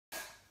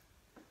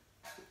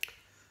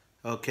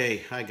Okay,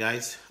 hi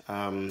guys.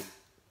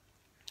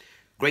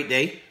 Great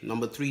day.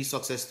 Number three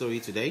success story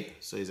today.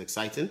 So it's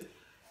exciting.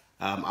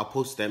 I'll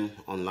post them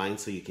online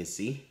so you can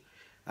see.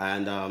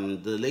 And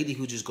the lady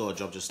who just got a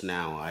job just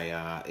now,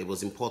 it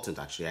was important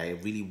actually. I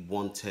really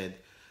wanted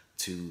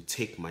to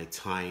take my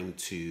time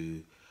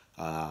to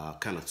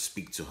kind of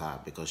speak to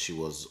her because she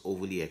was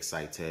overly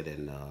excited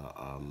and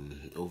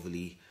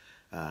overly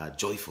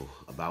joyful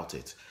about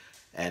it.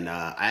 And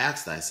I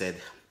asked her, I said,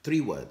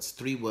 three words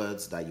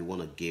that you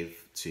want to give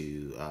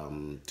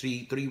to,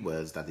 three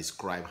words that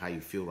describe how you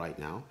feel right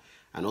now,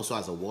 and also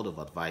as a word of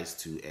advice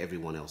to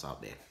everyone else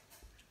out there.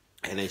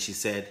 And then she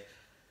said,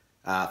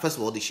 first of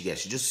all, what did she get?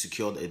 She just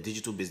secured a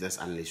digital business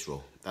analyst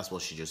role. That's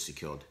what she just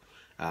secured.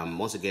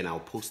 Once again, I'll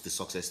post the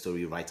success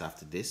story right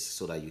after this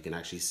so that you can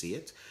actually see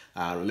it.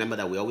 Remember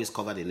that we always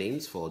cover the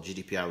names for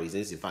GDPR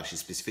reasons. In fact, she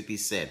specifically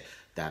said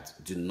that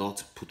do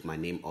not put my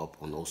name up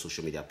on all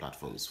social media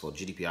platforms. For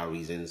GDPR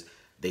reasons,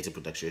 data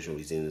protection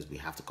reasons, we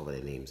have to cover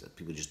their names.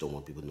 People just don't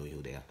want people knowing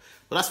who they are.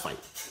 But that's fine.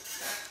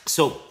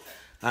 So,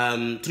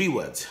 three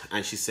words.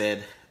 And she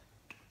said,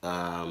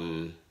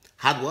 hard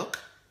work.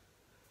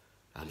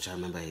 I'm trying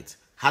to remember it.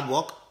 Hard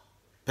work,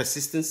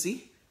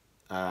 persistency,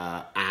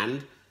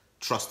 and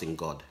trust in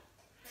God.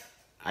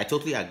 I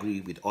totally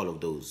agree with all of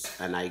those.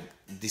 And I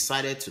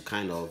decided to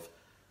kind of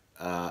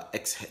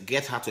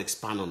get her to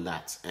expand on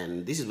that.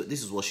 And this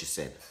is what she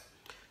said.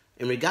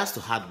 In regards to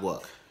hard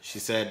work, she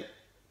said,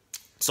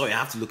 sorry, I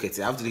have to look at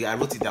it. I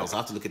wrote it down, so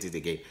I have to look at it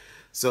again.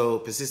 So,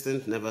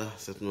 persistent, never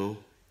said no.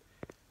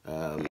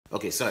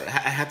 Okay, sorry,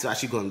 I had to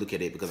actually go and look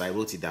at it because I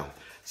wrote it down.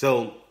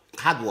 So,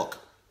 hard work.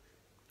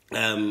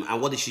 And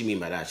what did she mean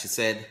by that? She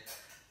said,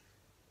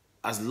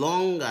 as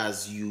long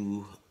as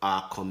you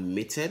are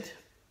committed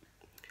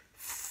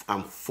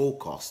and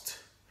focused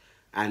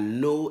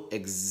and know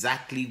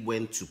exactly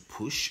when to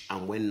push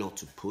and when not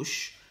to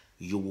push,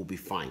 you will be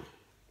fine.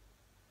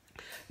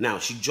 Now,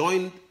 she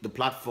joined the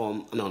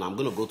platform. No, I'm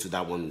going to go to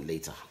that one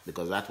later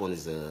because that one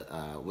is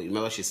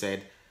remember she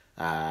said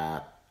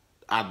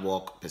hard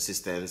work,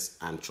 persistence,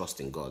 and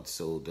trust in God.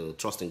 So the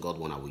trust in God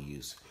one I will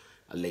use.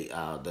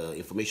 The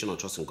information on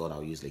trust in God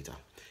I'll use later.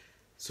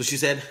 So she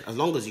said, as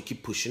long as you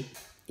keep pushing,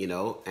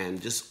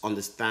 and just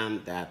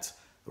understand that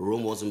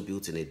Rome wasn't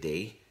built in a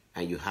day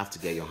and you have to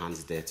get your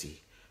hands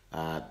dirty,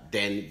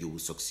 then you will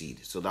succeed.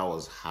 So that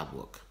was hard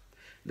work.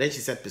 Then she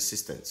said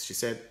persistence. She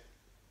said,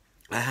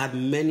 I had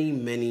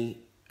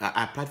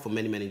I applied for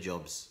many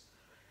jobs,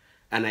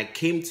 and I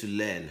came to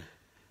learn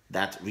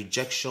that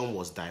rejection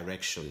was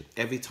direction.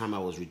 Every time I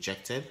was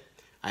rejected,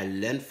 I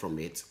learned from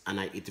it, and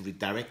it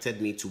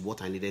redirected me to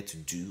what I needed to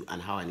do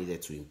and how I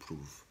needed to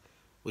improve,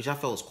 which I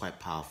felt was quite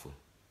powerful.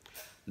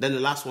 Then the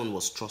last one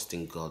was trust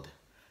in God.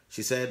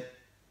 She said,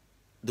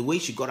 the way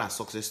she got her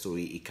success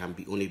story, it can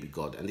only be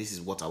God. And this is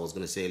what I was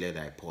going to say earlier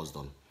that I paused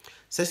on.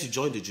 Says she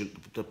joined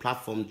the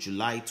platform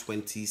July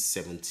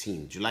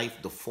 2017, July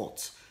the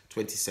 4th,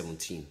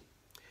 2017.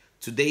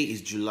 Today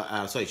is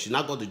she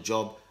now got the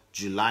job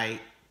July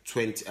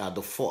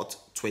the 4th,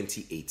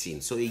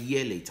 2018. So a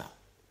year later.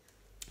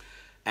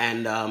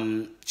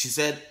 And she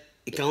said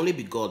it can only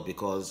be God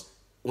because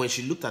when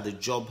she looked at the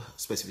job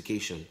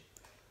specification,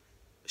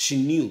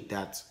 she knew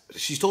that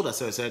she told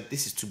herself, said,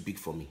 this is too big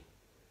for me.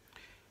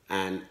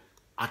 And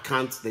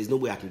there's no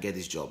way I can get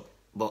this job.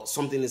 But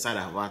something inside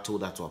of her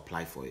told her to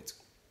apply for it.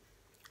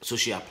 So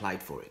she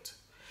applied for it.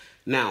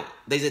 Now,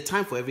 there's a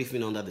time for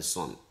everything under the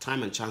sun.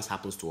 Time and chance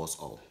happens to us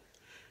all.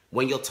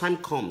 When your time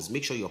comes,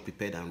 make sure you're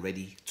prepared and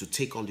ready to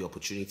take on the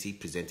opportunity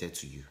presented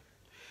to you.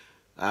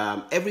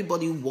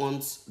 Everybody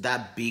wants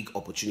that big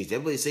opportunity.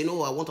 Everybody's saying,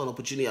 oh, I want an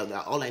opportunity.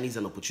 All I need is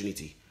an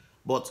opportunity.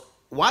 But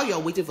while you're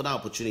waiting for that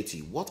opportunity,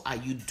 what are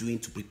you doing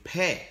to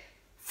prepare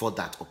for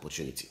that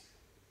opportunity?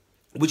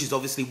 Which is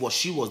obviously what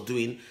she was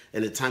doing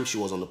in the time she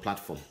was on the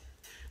platform,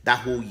 that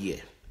whole year.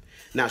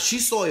 Now, she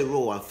saw a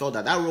role and felt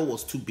that role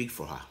was too big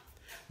for her.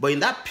 But in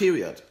that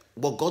period,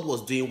 what God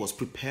was doing was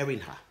preparing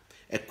her,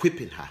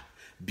 equipping her,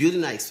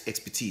 building her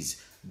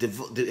expertise,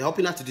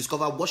 helping her to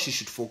discover what she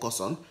should focus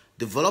on,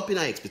 developing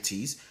her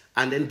expertise,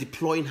 and then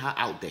deploying her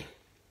out there.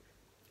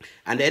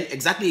 And then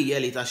exactly a year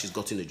later, she's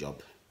gotten the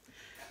job.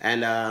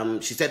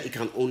 And she said it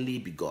can only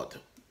be God.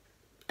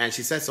 And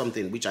she said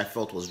something which I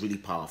felt was really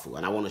powerful,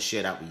 and I want to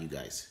share that with you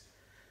guys.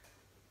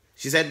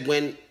 She said,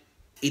 when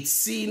it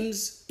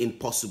seems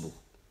impossible,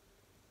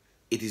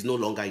 it is no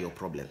longer your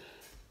problem.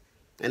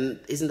 And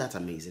isn't that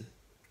amazing?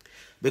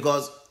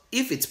 Because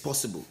if it's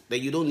possible,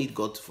 then you don't need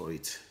God for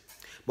it.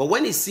 But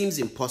when it seems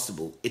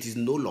impossible, it is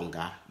no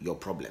longer your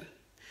problem.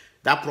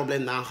 That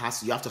problem now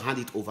you have to hand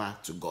it over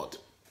to God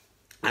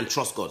and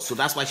trust God. So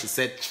that's why she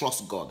said,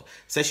 trust God.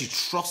 Said she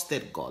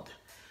trusted God.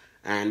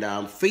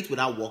 And faith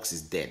without works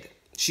is dead.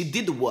 She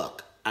did the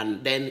work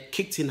and then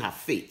kicked in her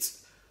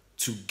faith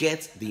to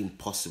get the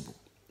impossible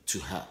to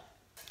her.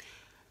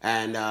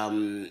 And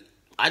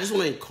I just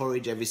want to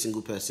encourage every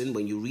single person,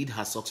 when you read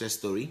her success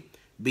story,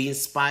 be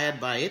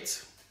inspired by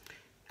it,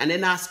 and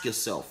then ask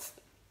yourself,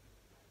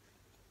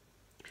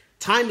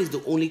 time is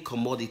the only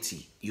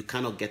commodity you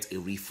cannot get a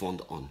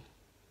refund on.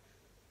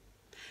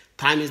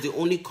 Time is the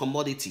only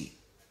commodity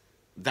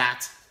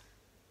that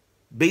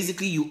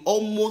basically you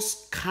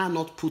almost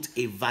cannot put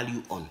a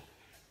value on.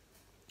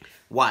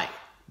 Why?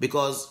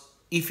 Because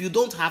if you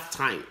don't have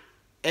time,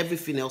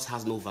 everything else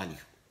has no value.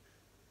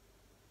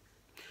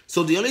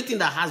 So the only thing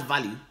that has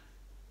value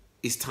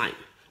is time.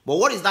 But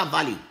what is that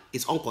value?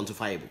 It's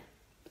unquantifiable.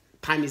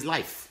 Time is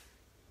life.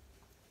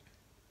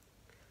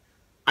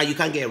 And you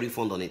can't get a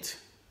refund on it.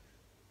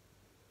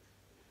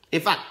 In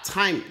fact,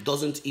 time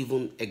doesn't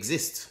even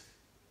exist.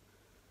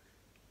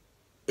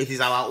 It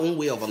is our own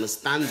way of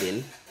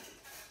understanding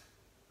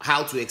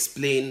how to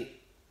explain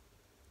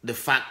the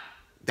fact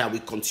that we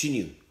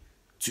continue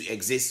to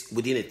exist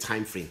within a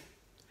time frame,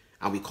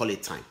 and we call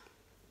it time.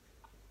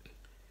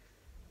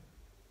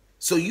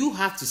 So you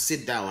have to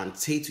sit down and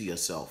say to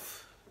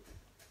yourself,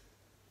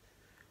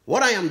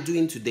 what I am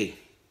doing today,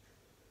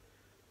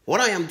 what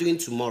I am doing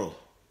tomorrow,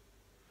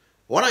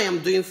 what I am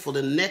doing for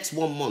the next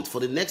 1 month, for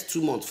the next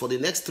 2 months, for the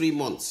next 3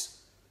 months,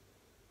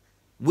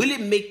 will it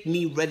make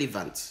me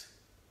relevant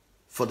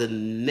for the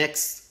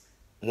next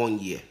 1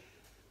 year?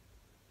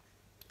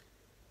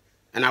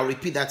 And I'll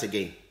repeat that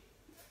again.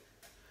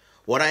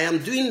 What I am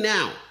doing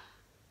now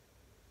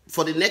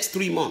for the next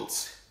 3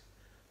 months,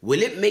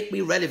 will it make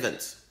me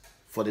relevant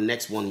for the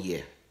next 1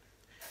 year?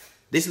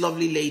 This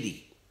lovely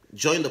lady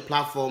joined the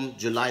platform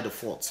July the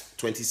 4th,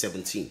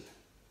 2017.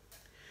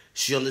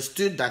 She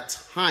understood that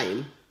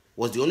time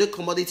was the only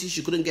commodity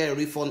she couldn't get a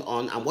refund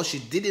on, and what she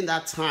did in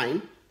that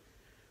time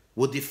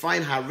would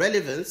define her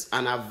relevance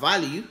and her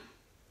value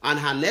and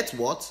her net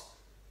worth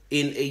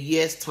in a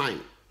year's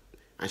time.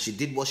 And she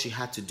did what she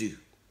had to do.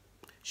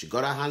 She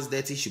got her hands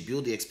dirty, she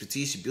built the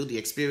expertise, she built the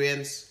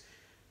experience,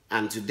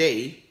 and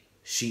today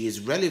she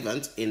is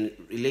relevant in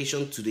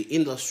relation to the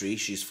industry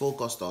she's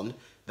focused on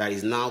that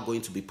is now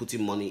going to be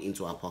putting money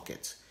into her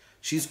pocket.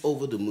 She's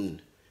over the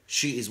moon.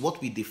 She is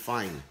what we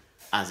define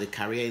as a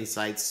Career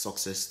Insights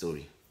success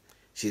story.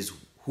 She's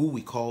who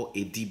we call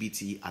a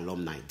DBT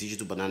alumni,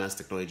 Digital Bananas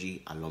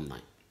Technology alumni.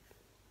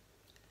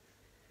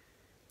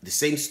 The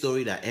same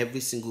story that every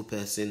single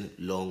person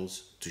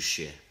longs to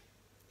share,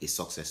 a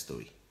success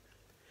story.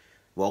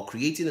 While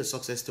creating a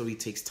success story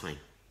takes time.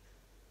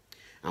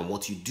 And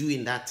what you do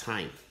in that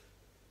time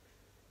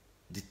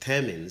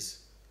determines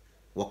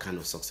what kind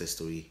of success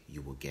story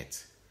you will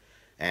get.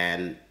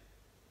 And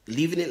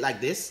leaving it like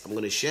this, I'm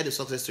going to share the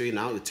success story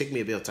now. It'll take me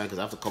a bit of time because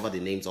I have to cover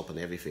the names up and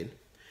everything.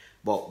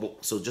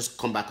 But so just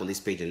come back on this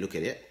page and look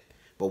at it.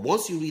 But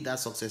once you read that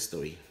success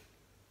story,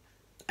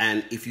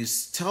 and if you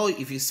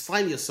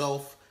find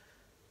yourself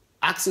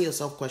asking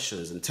yourself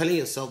questions and telling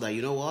yourself that,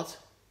 you know what,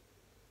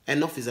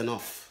 enough is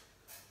enough,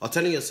 or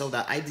telling yourself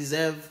that I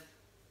deserve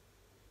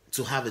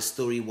to have a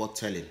story worth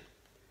telling,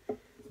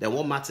 then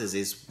what matters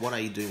is what are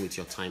you doing with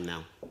your time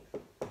now?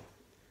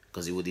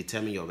 Because it will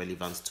determine your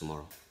relevance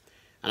tomorrow.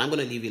 And I'm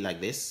going to leave it like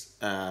this.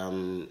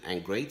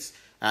 And great.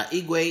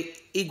 Igwe,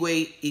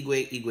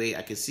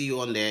 I can see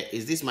you on there.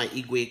 Is this my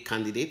Igwe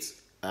candidate?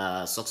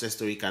 Success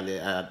story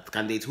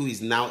candidate who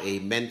is now a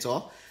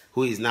mentor,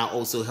 who is now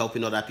also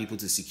helping other people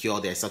to secure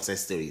their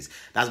success stories.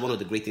 That's one of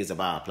the great things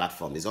about our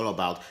platform. It's all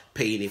about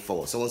paying it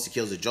forward. Someone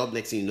secures a job,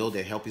 next thing you know,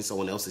 they're helping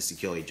someone else to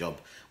secure a job,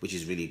 which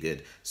is really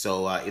good.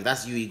 So if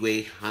that's you,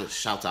 Igwe,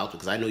 shout out,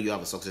 because I know you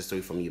have a success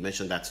story from you. You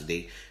mentioned that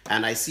today.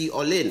 And I see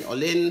Olin,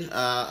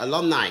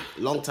 alumni,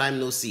 long time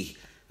no see.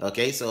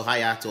 Okay, so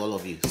hiya to all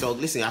of you. So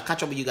listen, I'll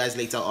catch up with you guys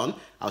later on.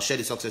 I'll share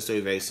the success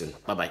story very soon.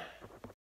 Bye-bye.